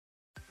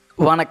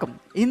வணக்கம்.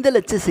 இந்த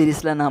லெக்சர்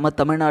சீரிஸில் நாம்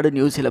Tamil Nadu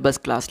new syllabus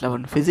class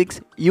 11 physics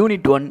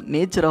unit 1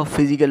 nature of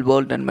physical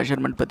world and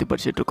measurement பற்றி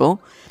படிச்சுட்ருக்கோம்.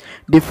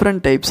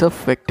 Different types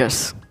of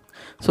vectors.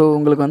 So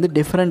உங்களுக்கு வந்து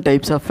டிஃப்ரெண்ட்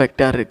டைப்ஸ் ஆஃப்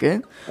வெக்டார் இருக்குது.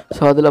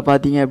 ஸோ அதில்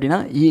பார்த்தீங்க அப்படின்னா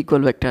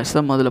ஈக்குவல் வெக்டார்ஸ்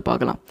தான் முதல்ல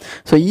பார்க்கலாம்.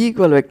 ஸோ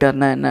ஈக்குவல்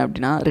வெக்டார்னால் என்ன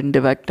அப்படின்னா,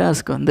 ரெண்டு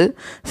வெக்டார்ஸ்க்கு வந்து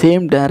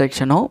சேம்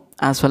டைரக்ஷனும்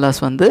ஆஸ் வெல்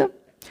ஆஸ் வந்து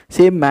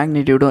சேம்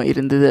மேக்னிடியூடும்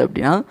இருந்தது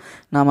அப்படின்னா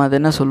நாம் அதை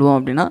என்ன சொல்லுவோம்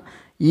அப்படின்னா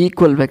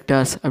equal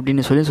vectors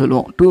அப்படின்னு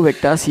சொல்லுவோம். Two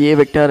vectors A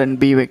vector and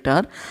B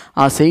vector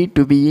are said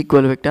to be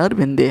equal vector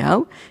when they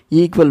have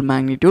equal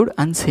magnitude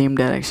and same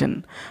direction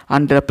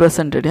and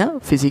represented a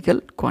physical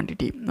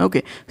quantity.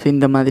 Okay, so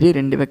இந்த மாதிரி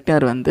ரெண்டு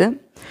வெக்டார் வந்து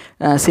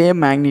same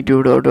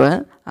மேக்னிடியூடோட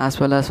as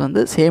well as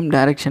வந்து same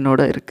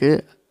டைரக்ஷனோட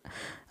இருக்குது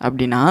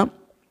அப்படின்னா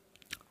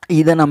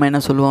இதை நம்ம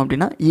என்ன சொல்லுவோம்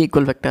அப்படின்னா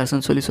ஈக்குவல்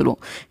வெக்டார்ஸ்னு சொல்லுவோம்.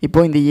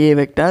 இப்போது இந்த ஏ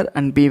வெக்டார்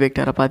அண்ட் பி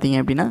வெக்டாரை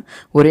பார்த்தீங்க அப்படின்னா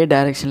ஒரே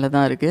டைரெக்ஷனில்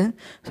தான் இருக்குது.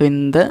 ஸோ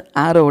இந்த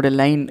ஆரோட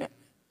லைன்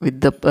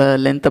வித்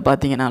லென்த்தை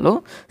பார்த்தீங்கன்னாலும்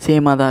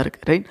சேமாக தான்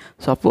இருக்குது, ரைட்?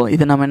 ஸோ அப்போது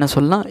இதை நம்ம என்ன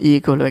சொல்லலாம்,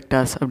 ஈக்குவல்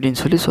வெக்டார்ஸ்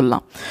அப்படின்னு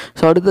சொல்லலாம்.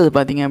 ஸோ அடுத்தது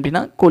பார்த்தீங்க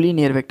அப்படின்னா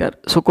கொலினியர் வெக்டார்.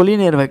 ஸோ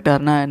கொலினியர்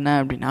வெக்டார்னால் என்ன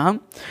அப்படின்னா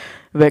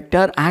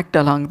vector act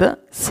along the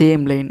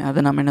same line.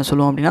 அதை நம்ம என்ன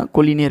சொல்லுவோம் அப்படின்னா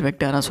கொலினியர்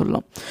வெக்டாராக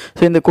சொல்லலாம்.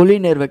 ஸோ இந்த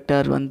கொலினியர்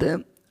வெக்டார் வந்து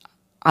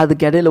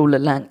அதுக்கு இடையில்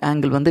உள்ள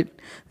ஆங்கிள் வந்து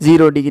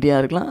 0 டிகிரியாக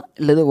இருக்கலாம்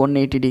இல்லது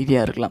 180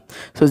 டிகிரியாக இருக்கலாம்.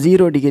 ஸோ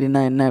 0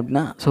 டிகிரினா என்ன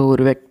அப்படின்னா, ஸோ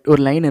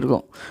ஒரு லைன்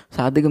இருக்கும். ஸோ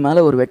அதுக்கு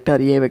மேலே ஒரு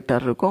வெக்டார் ஏ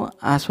வெக்டார் இருக்கும்,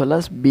 ஆஸ் வெல்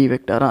ஆஸ் பி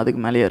வெக்டாரும்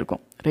அதுக்கு மேலேயே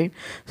இருக்கும், ரைட்?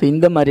 ஸோ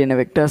இந்த மாதிரியான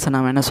வெக்டார்ஸை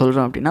நம்ம என்ன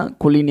சொல்கிறோம் அப்படின்னா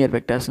கொலினியர்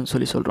வெக்டார்ஸ்னு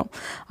சொல்கிறோம்.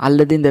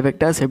 அல்லது இந்த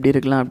வெக்டார்ஸ் எப்படி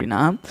இருக்கலாம்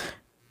அப்படின்னா,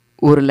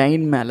 ஒரு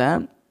லைன் மேலே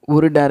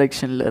ஒரு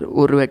டைரெக்ஷனில்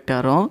ஒரு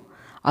வெக்டாரும்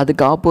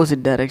அதுக்கு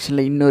ஆப்போசிட்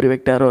டைரெக்ஷனில் இன்னொரு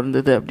வெக்டாரோ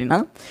இருந்தது அப்படின்னா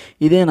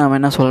இதே நாம்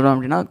என்ன சொல்கிறோம்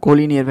அப்படின்னா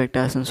கொலினியர்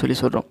வெக்டார்ஸ்னு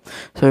சொல்கிறோம்.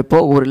 ஸோ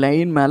இப்போது ஒரு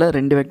லைன் மேலே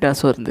ரெண்டு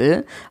வெக்டார்ஸும் இருந்து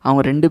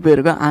அவங்க ரெண்டு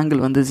பேருக்கும்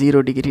ஆங்கிள் வந்து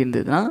 0 டிகிரி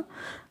இருந்ததுன்னா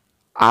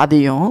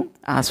அதையும்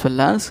ஆஸ்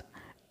வெல் ஆஸ்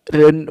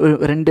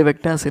ரெண்டு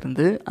வெக்டார்ஸ்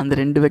இருந்து அந்த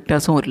ரெண்டு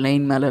வெக்டார்ஸும் ஒரு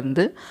லைன் மேலே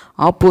இருந்து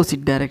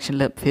ஆப்போசிட்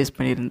டைரெக்ஷனில் ஃபேஸ்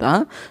பண்ணியிருந்தா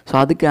ஸோ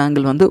அதுக்கு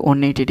ஆங்கிள் வந்து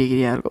 180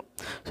 டிகிரியாக இருக்கும்.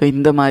 ஸோ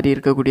இந்த மாதிரி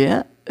இருக்கக்கூடிய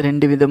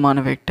ரெண்டு விதமான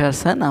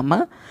வெக்டார்ஸை நாம்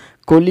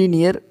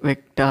கொலினியர்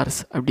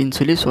வெக்டார்ஸ்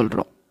அப்படின்னு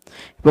சொல்கிறோம்.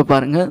 இப்போ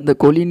பாருங்கள், the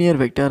collinear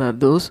vector are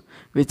those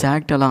which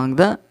act along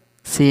the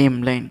same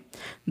line.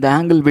 The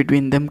angle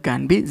between them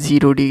can be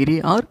 0 degree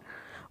or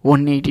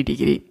 180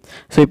 degree.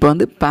 So இப்போ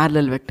வந்து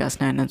parallel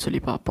vectorsனால் என்னன்னு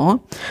சொல்லி பார்ப்போம்.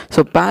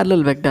 ஸோ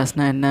parallel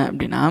vectorsனால் என்ன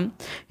அப்படின்னா,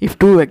 if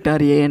two vector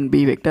A and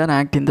B vector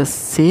act in the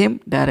same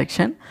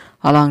direction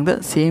along the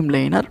same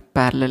line or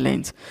parallel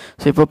lines.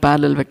 So இப்போ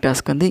parallel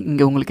vectorsக்கு வந்து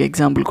இங்கே உங்களுக்கு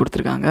எக்ஸாம்பிள்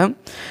கொடுத்துருக்காங்க.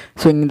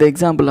 ஸோ இந்த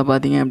எக்ஸாம்பிளில்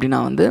பார்த்தீங்க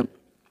அப்படின்னா வந்து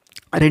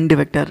ரெண்டு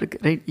வெக்டார்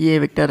இருக்குது, right? A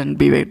vector and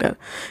B vector.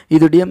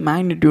 இதோடைய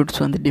மேக்னிடியூட்ஸ்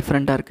வந்து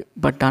டிஃப்ரெண்ட்டாக இருக்குது,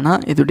 பட்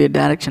ஆனால் இதோடைய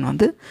டைரெக்ஷன்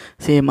வந்து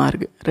சேமாக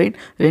இருக்குது, ரைட்?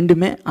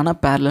 ரெண்டுமே ஆனால்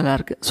பேரலாக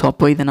இருக்குது. ஸோ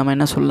அப்போ இதை நம்ம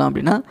என்ன சொல்லலாம்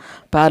அப்படின்னா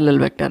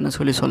பேரலல் வெக்டார்னு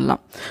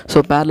சொல்லலாம்.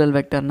 ஸோ பேரலல்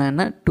வெக்டார்னால்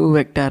என்ன, டூ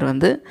வெக்டார்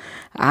வந்து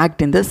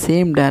act in the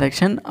same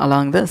direction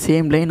along the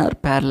same line R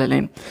parallel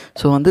line.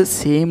 So வந்து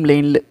சேம்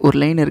லைனில் ஒரு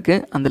லைன்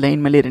இருக்குது, அந்த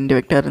லைன் மேலே ரெண்டு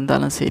வெக்டார்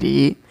இருந்தாலும் சரி,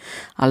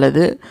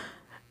 அல்லது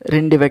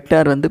ரெண்டு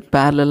வெக்டார் வந்து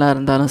பேரலாக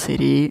இருந்தாலும்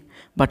சரி,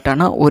 பட்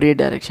ஆனால் ஒரே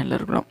டைரெக்ஷனில்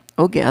இருக்கணும்.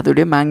 ஓகே,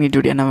 அதோடைய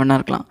மேக்னிடியூட் என்ன வேணால்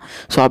இருக்கலாம்.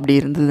 ஸோ அப்படி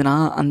இருந்ததுன்னா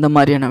அந்த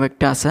மாதிரியான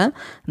வெக்டார்ஸை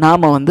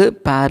நாம் வந்து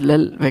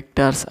பேரலல்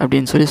வெக்டார்ஸ்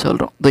அப்படின்னு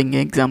சொல்கிறோம். இதோ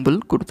இங்கே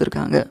எக்ஸாம்பிள்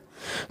கொடுத்துருக்காங்க.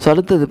 ஸோ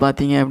அடுத்தது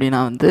பார்த்தீங்க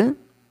அப்படின்னா வந்து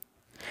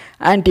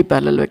anti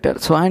parallel vector.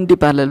 So anti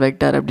parallel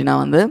vector அப்படின்னா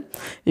வந்து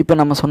இப்போ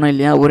நம்ம சொன்னோம்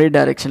இல்லையா, ஒரே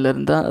டைரெக்ஷனில்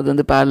இருந்தால் அது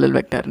வந்து பேரலல்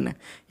வெக்டார்னு.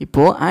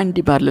 இப்போது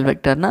ஆன்டி பேரலல்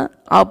வெக்டார்னால்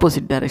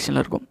ஆப்போசிட்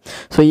டைரெக்ஷனில் இருக்கும்.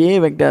 ஸோ ஏ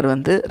வெக்டார்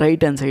வந்து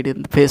ரைட் ஹேண்ட் சைடு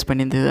ஃபேஸ்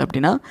பண்ணியிருந்தது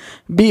அப்படின்னா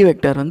பி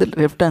வெக்டார் வந்து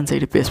லெஃப்ட் ஹேண்ட்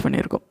சைடு ஃபேஸ்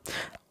பண்ணியிருக்கும்.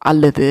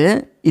 அல்லது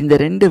இந்த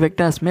ரெண்டு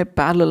வெக்டார்ஸுமே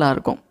பேரலாக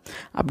இருக்கும்.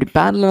 அப்படி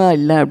பேரலாக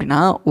இல்லை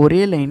அப்படின்னா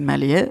ஒரே லைன்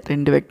மேலேயே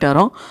ரெண்டு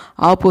வெக்டாரும்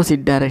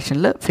ஆப்போசிட்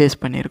டைரெக்ஷனில்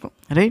ஃபேஸ் பண்ணியிருக்கும்,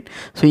 ரைட்?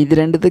 ஸோ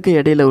இது ரெண்டுத்துக்கு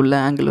இடையில் உள்ள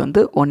ஆங்கிள்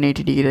வந்து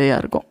 180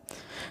 டிகிரியாக இருக்கும்.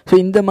 ஸோ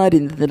இந்த மாதிரி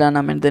இருந்ததுன்னா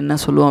நம்ம என்ன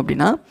சொல்லுவோம்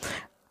அப்படின்னா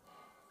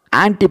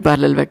ஆன்டி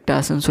பேரலல்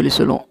வெக்டார்ஸ்னு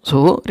சொல்லுவோம். ஸோ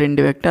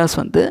ரெண்டு வெக்டார்ஸ்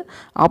வந்து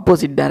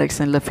ஆப்போசிட்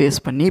டைரெக்ஷனில் ஃபேஸ்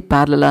பண்ணி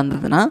பேரலாக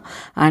இருந்ததுன்னா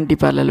ஆன்டி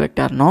பேரலல்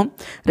வெக்டார்னும்,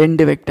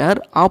 ரெண்டு வெக்டார்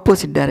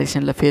ஆப்போசிட்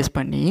டைரெக்ஷனில் ஃபேஸ்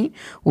பண்ணி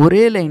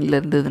ஒரே லைனில்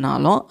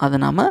இருந்ததுனாலும் அதை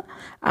நாம்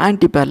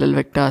ஆன்டி பேரலல்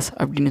வெக்டார்ஸ்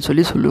அப்படின்னு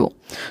சொல்லுவோம்.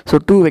 So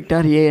two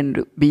vector A and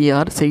B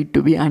R said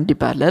to be anti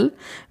parallel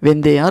when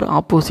they are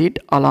opposite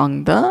along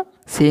the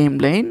same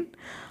line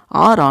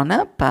or on a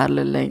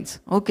parallel lines.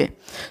 Okay,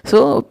 so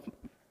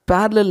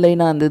parallel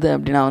லைனாக இருந்தது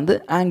அப்படின்னா வந்து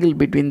angle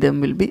between them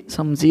will be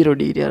some 0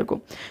 டிகிரியாக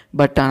இருக்கும்.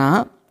 But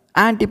ஆனால்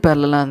anti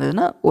பேரலாக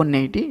இருந்ததுன்னா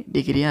 180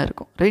 டிகிரியாக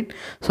இருக்கும், ரைட்?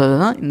 ஸோ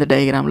அதுதான் இந்த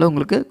டயக்ராமில்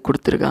உங்களுக்கு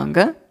கொடுத்துருக்காங்க.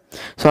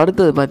 ஸோ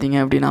அடுத்தது பார்த்தீங்க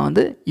அப்படின்னா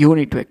வந்து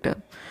யூனிட் வெக்டர்.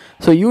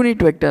 ஸோ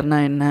யூனிட் வெக்டர்னா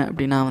என்ன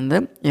அப்படின்னா வந்து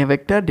a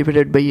vector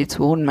divided by its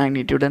own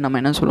magnitude நம்ம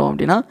என்ன சொல்லுவோம்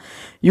அப்படின்னா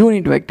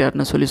யூனிட்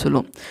வெக்டர்னு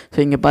சொல்லுவோம். ஸோ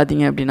இங்கே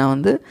பார்த்தீங்க அப்படின்னா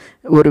வந்து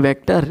ஒரு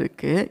வெக்டர்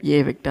இருக்குது ஏ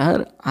வெக்டர்,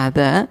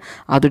 அதை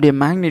அதோடைய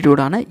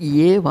மேக்னிடியூடான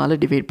ஏவால்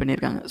டிவைட்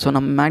பண்ணியிருக்காங்க. ஸோ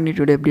நம்ம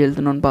மேக்னிடியூட் எப்படி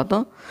எழுதணும்னு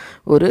பார்த்தோம்,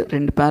 ஒரு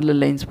 2 parallel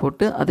லைன்ஸ்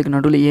போட்டு அதுக்கு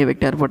நடுவில் ஏ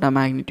வெக்டர் போட்டால்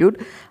மேக்னிடியூட்,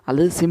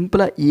 அல்லது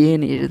சிம்பிளாக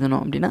ஏன்னு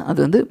எழுதணும் அப்படின்னா அது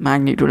வந்து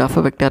magnitude of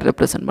a vector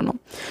represent பண்ணும்.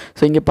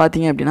 ஸோ இங்கே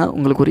பார்த்தீங்க அப்படின்னா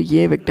உங்களுக்கு ஒரு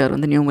ஏ வெக்டர்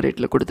வந்து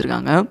நியூமரேட்டில்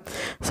கொடுத்துருக்காங்க.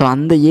 ஸோ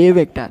அந்த ஏ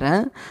வெக்டரை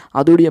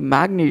அதோடைய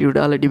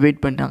மேக்னிடியூடால்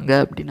டிவைட் பண்ணாங்க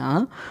அப்படின்னா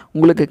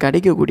உங்களுக்கு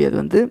கிடைக்கக்கூடியது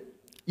வந்து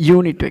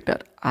யூனிட்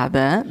வெக்டர்.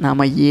 அதை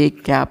நாம் ஏ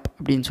கேப்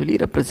அப்படின்னு சொல்லி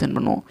ரெப்ரசென்ட்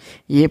பண்ணுவோம்.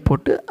 ஏ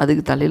போட்டு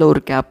அதுக்கு தலையில்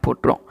ஒரு கேப்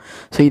போட்டுரும்.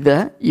 ஸோ இதை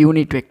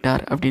யூனிட்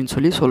வெக்டர் அப்படின்னு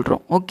சொல்லி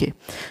சொல்கிறோம். ஓகே,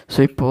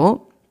 ஸோ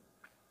இப்போது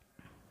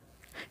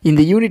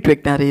இந்த யூனிட்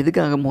வெக்டாரை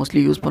எதுக்காக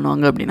மோஸ்ட்லி யூஸ்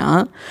பண்ணுவாங்க அப்படின்னா,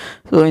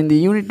 ஸோ இந்த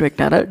யூனிட்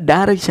வெக்டாரை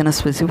டைரெக்ஷனை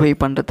ஸ்பெசிஃபை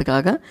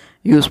பண்ணுறதுக்காக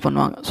யூஸ்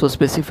பண்ணுவாங்க. So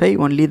specify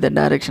only the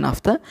direction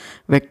of the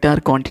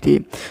vector quantity.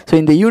 So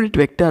இந்த யூனிட்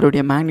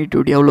வெக்டாரோடைய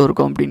மேக்னிடியூட் எவ்வளோ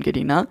இருக்கும் அப்படின்னு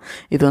கேட்டிங்கன்னா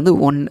இது வந்து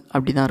 1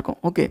 அப்படி தான் இருக்கும்.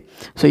 ஓகே,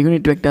 ஸோ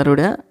யூனிட்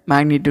வெக்டாரோட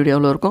மேக்னிடியூட்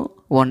எவ்வளோ இருக்கும்,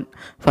 1.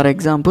 ஃபார்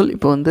எக்ஸாம்பிள்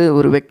இப்போ வந்து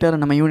ஒரு வெக்டாரை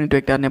நம்ம யூனிட்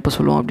வெக்டார்னு எப்போ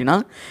சொல்லுவோம் அப்படின்னா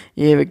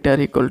ஏ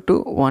vector equal to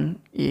 1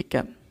 A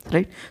gap,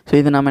 right. So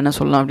இதை நம்ம என்ன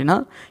சொல்லலாம் அப்படின்னா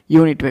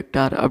யூனிட்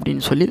வெக்டார்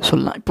அப்படின்னு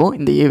சொல்லலாம். இப்போது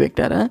இந்த ஏ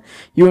வெக்டாரை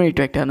யூனிட்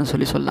வெக்டார்னு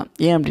சொல்லலாம்.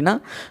 ஏன் அப்படின்னா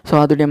ஸோ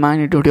அதோடைய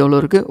மேக்னிடியூட் எவ்வளோ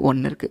இருக்குது,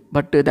 1 இருக்குது.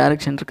 பட்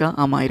டைரக்ஷன் இருக்கா,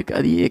 ஆமாம் இருக்குது,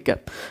 அது ஏ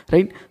கேப்,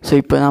 ரைட். ஸோ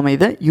இப்போ நாம்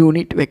இதை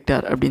யூனிட்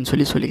வெக்டார் அப்படின்னு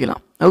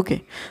சொல்லிக்கலாம். ஓகே,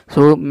 ஸோ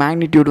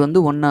மேக்னிடியூட்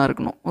வந்து 1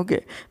 இருக்கணும். ஓகே,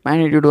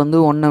 மேக்னிடியூட் வந்து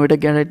 1 விட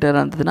கேரக்டராக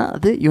இருந்ததுன்னா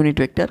அது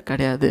யூனிட் வெக்டார்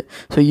கிடையாது.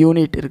 ஸோ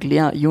யூனிட் இருக்கு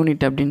இல்லையா,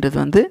 யூனிட் அப்படின்றது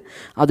வந்து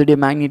அதோடைய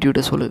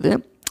மேக்னிடியூடை சொல்லுது.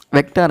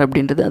 வெக்டார்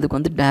அப்படின்றது அதுக்கு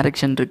வந்து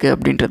டைரெக்ஷன் இருக்குது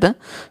அப்படின்றத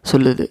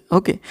சொல்லுது.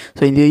 ஓகே,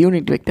 ஸோ இந்த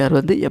யூனிட் வெக்டார்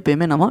வந்து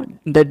எப்போயுமே நம்ம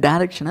இந்த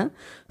டைரெக்ஷனை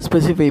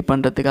ஸ்பெசிஃபை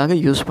பண்ணுறதுக்காக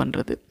யூஸ்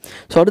பண்ணுறது.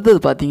 ஸோ அடுத்தது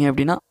பார்த்தீங்க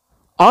அப்படின்னா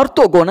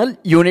ஆர்த்தோகோனல்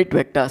யூனிட்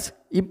வெக்டார்ஸ்.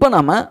 இப்போ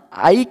நம்ம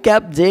ஐ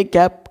கேப், ஜே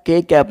கேப், கே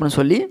கேப்னு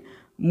சொல்லி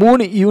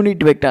 3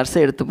 யூனிட்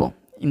வெக்டார்ஸை எடுத்துப்போம்.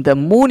 இந்த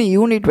 3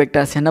 யூனிட்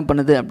வெக்டார்ஸ் என்ன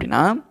பண்ணுது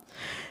அப்படின்னா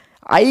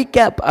ஐ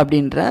கேப்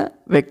அப்படின்ற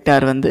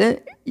வெக்டார் வந்து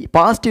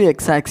பாசிட்டிவ்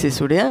எக்ஸ்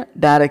ஆக்சிஸுடைய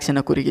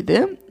டைரெக்ஷனை குறிக்குது.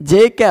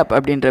 ஜே கேப்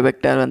அப்படின்ற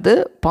வெக்டார் வந்து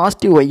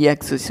பாசிட்டிவ் ஒய்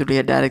ஆக்சிஸுடைய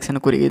டைரெக்ஷனை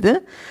குறிக்குது.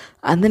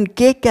 அண்ட் தென்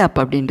கே கேப்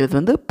அப்படின்றது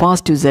வந்து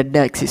பாசிட்டிவ் ஜெட்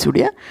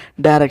ஆக்சிஸுடைய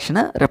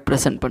டைரெக்ஷனை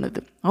ரெப்ரசன்ட்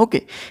பண்ணுது.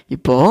 ஓகே,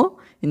 இப்போது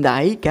இந்த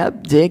ஐ கேப்,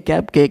 ஜே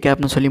கேப், கே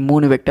கேப்னு சொல்லி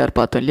 3 வெக்டார்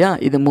பார்த்தோம் இல்லையா,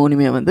 இது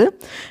 3மே வந்து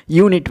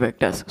யூனிட்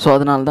வெக்டார்ஸ். ஸோ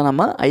அதனால தான்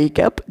நம்ம ஐ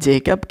கேப், ஜே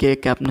கேப், கே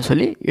கேப்னு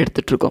சொல்லி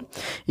எடுத்துகிட்ருக்கோம்.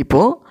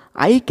 இப்போது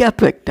ஐ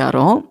கேப்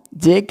வெக்டாரும்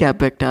ஜே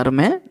கேப்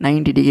வெக்டாருமே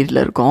 90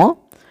 டிகிரியில் இருக்கும்.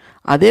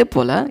 அதே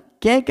போல்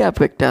கே கேப்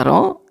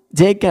வெக்டாரும்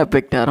ஜே கேப்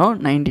வெக்டாரும்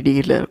 90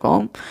 டிகிரியில்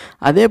இருக்கும்.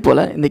 அதே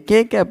போல் இந்த கே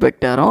கேப்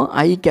வெக்டாரும்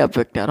ஐ கேப்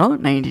வெக்டாரும்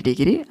 90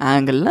 டிகிரி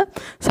ஆங்கிளில்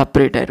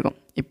செப்பரேட் ஆகிருக்கும்.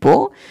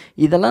 இப்போது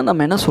இதெல்லாம்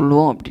நம்ம என்ன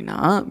சொல்லுவோம் அப்படின்னா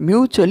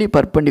மியூச்சுவலி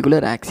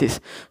பர்பெண்டிகுலர் ஆக்சிஸ்.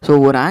 ஸோ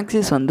ஒரு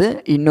ஆக்சிஸ் வந்து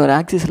இன்னொரு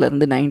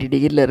ஆக்சிஸ்லேருந்து 90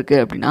 டிகிரியில்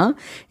இருக்குது அப்படின்னா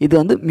இது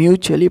வந்து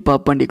மியூச்சுவலி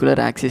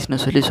பர்பெண்டிகுலர் ஆக்சிஸ்னு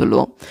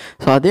சொல்லுவோம்.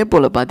 ஸோ அதே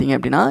போல் பார்த்திங்க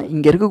அப்படின்னா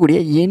இங்கே இருக்கக்கூடிய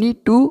எனி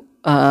 2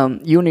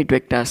 யூனிட்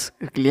வெக்டார்ஸ்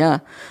இருக்கு இல்லையா,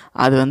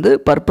 அது வந்து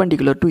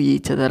பர்பெண்டிகுலர் டு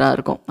ஈச் அதராக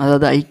இருக்கும்.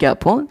 அதாவது ஐ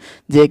கேப்பும்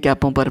ஜே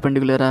கேப்பும்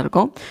பர்பெண்டிகுலராக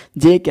இருக்கும்,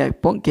 ஜே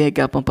கேப்பும் கே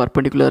கேப்பும்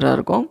பர்பெண்டிகுலராக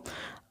இருக்கும்.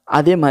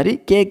 அதே மாதிரி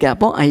கே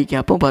கேப்பும் ஐ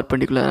கேப்பும்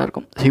பர்பெண்டிகுலராக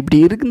இருக்கும். ஸோ இப்படி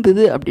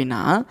இருந்தது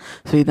அப்படின்னா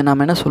ஸோ இதை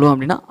நம்ம என்ன சொல்லுவோம்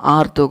அப்படின்னா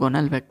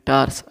ஆர்த்தோகோனல்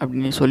வெக்டார்ஸ்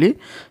அப்படின்னு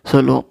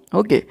சொல்லுவோம்.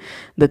 Okay,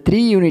 the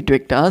 3 unit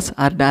vectors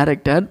are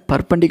directed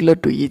perpendicular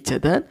to each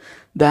other.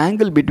 The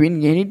angle between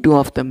any 2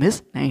 of them is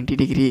 90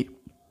 degree.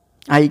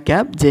 I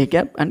cap, J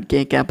cap and K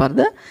cap are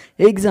the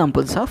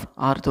examples of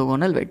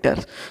orthogonal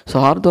vectors. So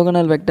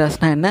orthogonal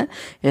வெக்டார்ஸ்னால் என்ன,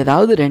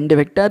 ஏதாவது 2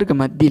 வெக்டாருக்கு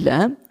மத்தியில்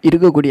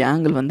இருக்கக்கூடிய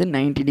angle வந்து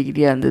 90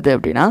 டிகிரியாக இருந்தது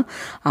அப்படின்னா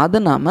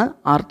அதை நாம்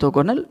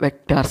ஆர்த்தோகோனல்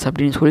வெக்டார்ஸ்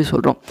அப்படின்னு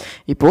சொல்கிறோம்.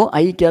 இப்போது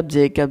ஐ கேப்,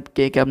 ஜே கேப்,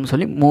 கே கேப்னு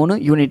சொல்லி 3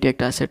 யூனிட்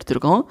வெக்டார்ஸ்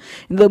எடுத்திருக்கோம்.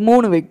 இந்த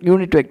 3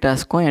 யூனிட்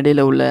வெக்டார்ஸ்க்கும்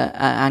இடையில உள்ள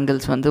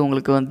ஆங்கிள்ஸ் வந்து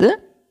உங்களுக்கு வந்து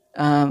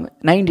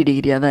 90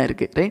 டிகிரியாக தான்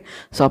இருக்குது, ரைட்.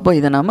 ஸோ அப்போ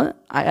இதை நம்ம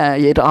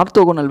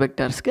ஆர்த்தோகோனல்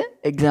வெக்டார்ஸ்க்கு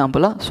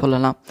எக்ஸாம்பிளாக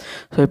சொல்லலாம்.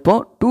 ஸோ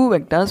இப்போது 2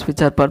 vectors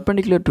which are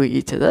perpendicular to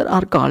each other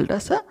are called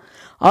as a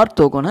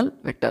orthogonal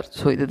vectors.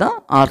 So இதுதான்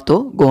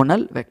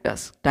orthogonal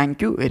vectors.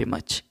 Thank you very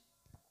much.